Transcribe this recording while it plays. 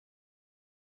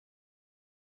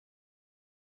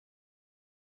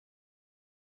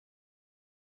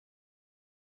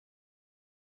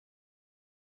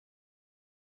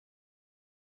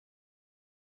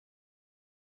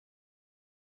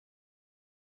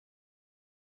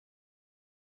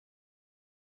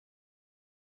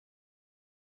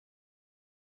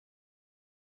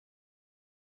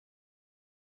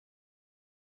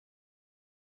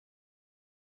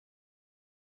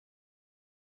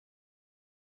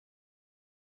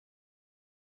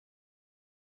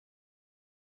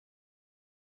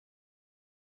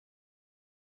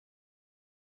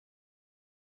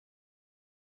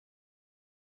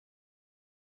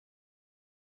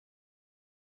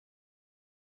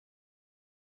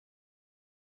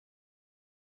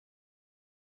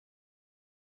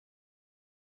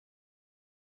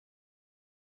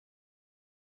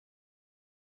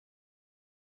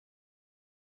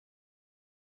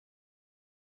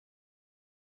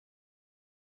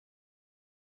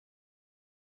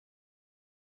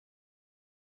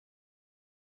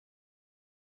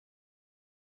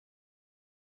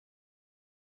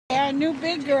a new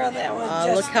big girl that was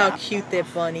just Look how dropped cute off.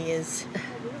 that bunny is.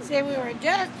 Say we were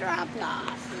just dropped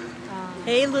off.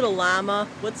 Hey, little llama.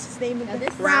 What's his name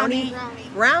again? Brownie.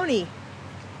 Brownie.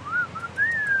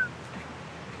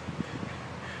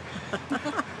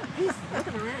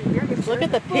 Look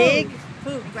at the pig.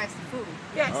 Food. You guys some food.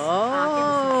 Yes.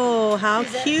 Oh, how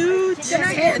cute. You're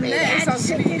not getting this.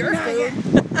 I'll give you your food.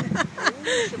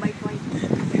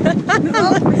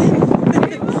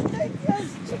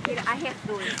 I have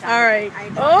food inside. All right.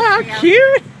 Oh, how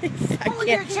cute. I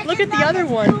can't. Look at the other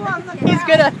one. He's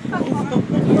gonna.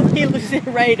 He was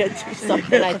ready to do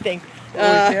something, I think.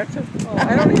 I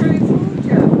don't hear any food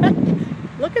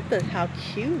yet. Look at how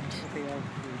cute.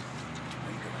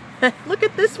 Look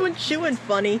at this one chewing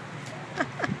funny.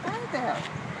 Hi there.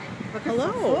 Looking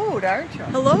Hello. for food, aren't you?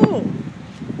 Hello.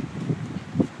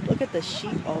 Look at the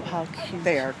sheep. Oh, how cute.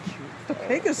 They are cute. The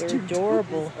pig is They're cute.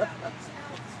 adorable.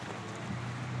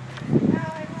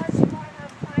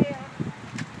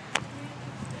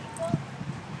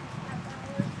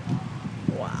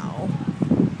 Wow.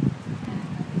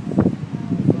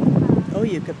 Oh,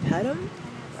 you could pet them?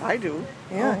 I do.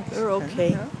 Yeah. Oh, they're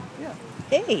okay. Yeah.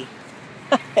 Hey.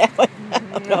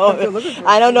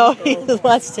 I don't know if he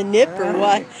wants to nip or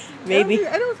what. Maybe.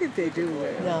 I don't think they do.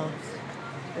 No.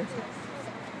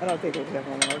 I don't think they have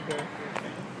one out here.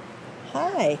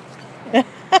 Hi.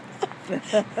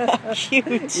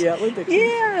 Cute. Yeah, look at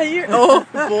Yeah, you're. Oh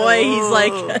boy, he's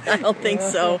like, I don't think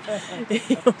so.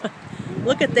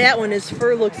 Look at that one. His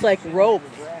fur looks like rope.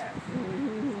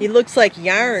 He looks like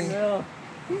yarn, Yeah.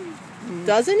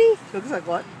 doesn't he? Looks like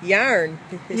what? Yarn.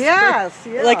 His Yes,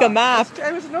 fur, yeah. like a mop.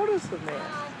 I was noticing that.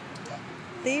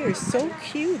 They are so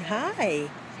cute. Hi.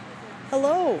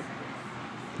 Hello.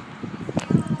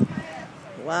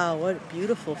 Wow, what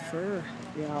beautiful fur.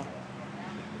 Yeah.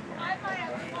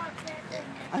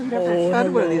 I've never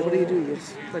fed one of these. What do you do?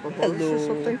 It's like a horse or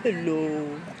something?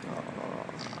 Hello.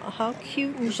 Aw, how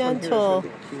cute and This one here is gentle.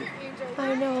 really cute.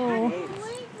 I know.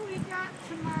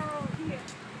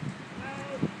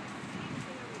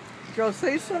 Joe,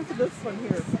 say something to this one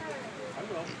here.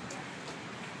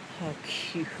 How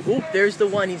cute. Oh, there's the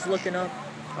one. He's looking up.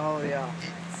 Oh, yeah.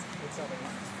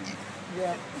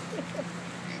 Yeah.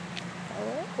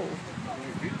 Oh.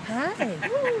 Hi.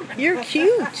 You're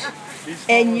cute.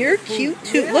 And you're cute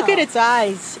too. Look at its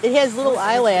eyes. It has little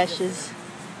eyelashes.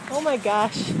 Oh my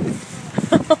gosh.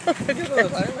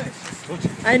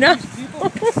 I know.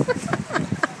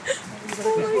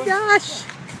 Oh my gosh.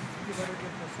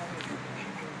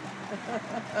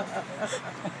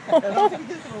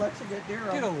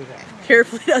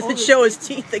 Careful he doesn't show his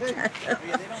teeth again.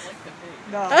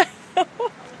 No.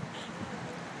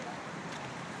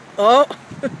 Oh.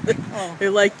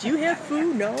 They're like, do you have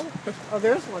food? No. Oh,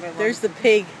 there's one. There's the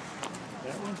pig.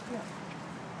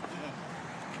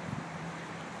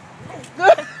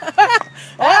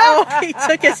 Oh, he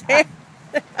took his hand.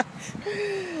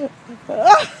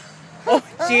 Oh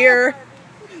dear.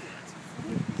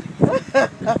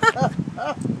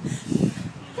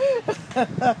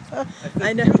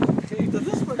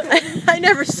 I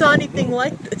never saw anything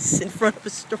like this in front of a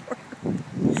store. You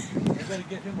better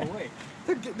get him away.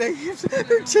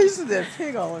 They're chasing that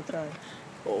pig all the time.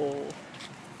 Oh.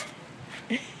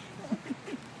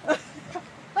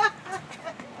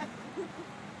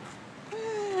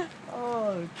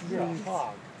 Oh, You're a geez.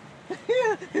 hog.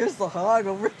 Yeah, here's the hog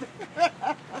over there.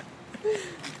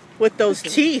 With those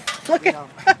teeth. Look at. Oh.